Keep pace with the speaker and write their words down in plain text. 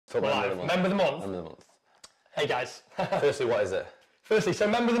Member of the month. Member of the month. Hey guys. Firstly, what is it? Firstly, so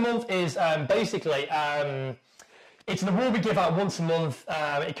Member of the Month is basically it's an award we give out once a month.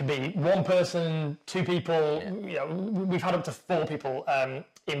 It can be one person, two people. Yeah. You know, we've had up to 4 people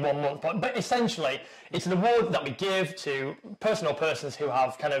in 1 month. But essentially, it's an award that we give to persons who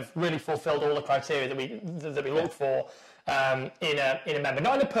have kind of really fulfilled all the criteria that we look for in a member.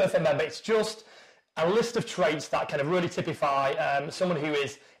 Not in a perfect member. It's just a list of traits that kind of really typify someone who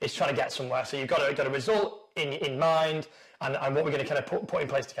is trying to get somewhere. So you've got a result in mind, and what we're going to kind of put in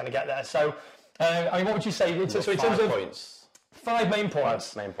place to kind of get there. So, I mean, what would you say? So in terms of points. 5 main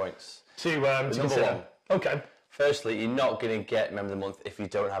points. 5 main points. To number consider. 1. Okay. Firstly, you're not going to get Member of the Month if you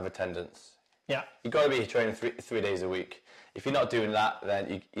don't have attendance. Yeah. You've got to be training 3 days a week. If you're not doing that,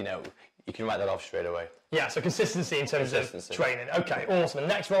 then you can write that off straight away. Yeah. So consistency in terms of training. Okay. Awesome. And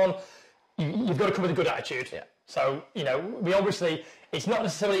next one, you've got to come with a good attitude. Yeah. So, we obviously, it's not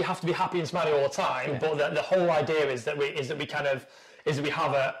necessarily have to be happy and smiling all the time, but the whole idea is that we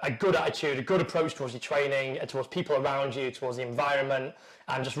have a good attitude, a good approach towards your training, towards people around you, towards the environment,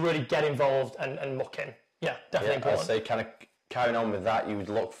 and just really get involved and muck in. Yeah, definitely important. I'd say kind of carrying on with that, you would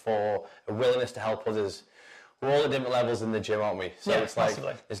look for a willingness to help others. We're all at different levels in the gym, aren't we? So it's like,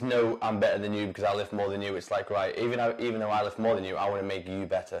 massively. There's no, I'm better than you because I lift more than you. It's like, right, even though I lift more than you, I want to make you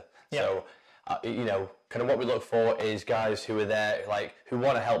better. Yeah. So, kind of what we look for is guys who are there, like, who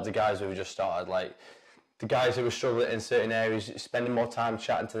want to help the guys who have just started, like, the guys who are struggling in certain areas, spending more time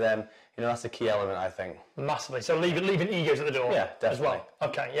chatting to them, that's the key element, I think. Massively. So leaving egos at the door. Yeah, definitely. As well.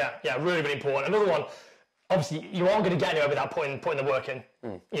 Okay, yeah, really, really important. Another one, obviously, you aren't going to get anywhere without putting the work in.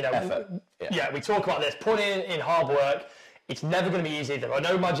 Effort. Yeah, we talk about this. Putting in hard work. It's never going to be easy. There are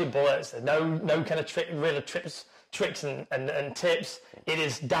no magic bullets. There's no kind of tricks and tips. It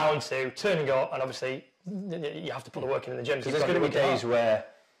is down to turning up, and obviously, you have to put the work in the gym. Because there's going to be days where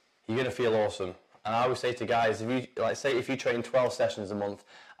you're going to feel awesome. And I always say to guys, if you train 12 sessions a month,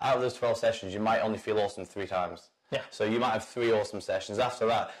 out of those 12 sessions, you might only feel awesome 3 times. Yeah. So you might have 3 awesome sessions. After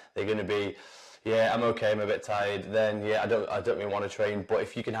that, they're going to be, yeah, I'm okay, I'm a bit tired. Then, yeah, I don't really want to train. But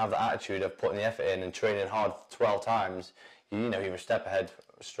if you can have the attitude of putting the effort in and training hard 12 times, you're a step ahead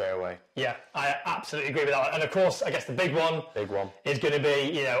straight away. Yeah, I absolutely agree with that. And of course, I guess the big one is going to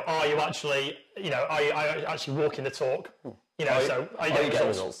be, are you actually walking the talk? Are you getting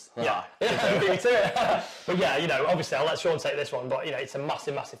results? Yeah, me too. But yeah, obviously I'll let Sean take this one, but it's a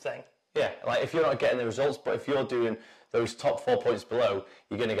massive, massive thing. Yeah, like if you're not getting the results, but if you're doing those top 4 points below,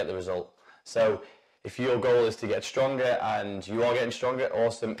 you're going to get the result. So if your goal is to get stronger and you are getting stronger,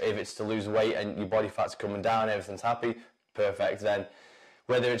 awesome. If it's to lose weight and your body fat's coming down, everything's happy, perfect. Then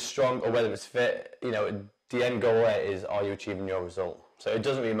whether it's strong or whether it's fit, the end goal there is, are you achieving your result? So it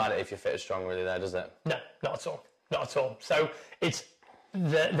doesn't really matter if you're fit or strong really there, does it? No, not at all. Not at all. So it's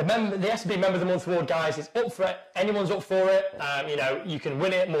the SB Member of the Month award, guys. It's up for it. Anyone's up for it. You can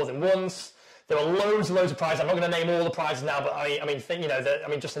win it more than once. There are loads of prizes. I'm not going to name all the prizes now, but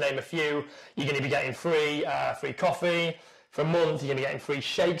just to name a few, you're going to be getting free free coffee for a month. You're going to be getting free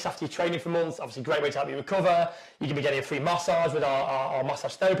shakes after your training for a month. Obviously, great way to help you recover. You're going to be getting a free massage with our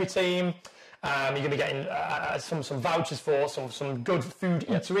massage therapy team. You're going to be getting some vouchers for some good food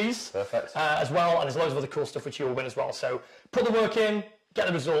eateries. Perfect. As well, and there's loads of other cool stuff which you will win as well. So put the work in, get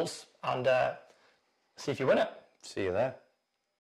the results, and see if you win it. See you there.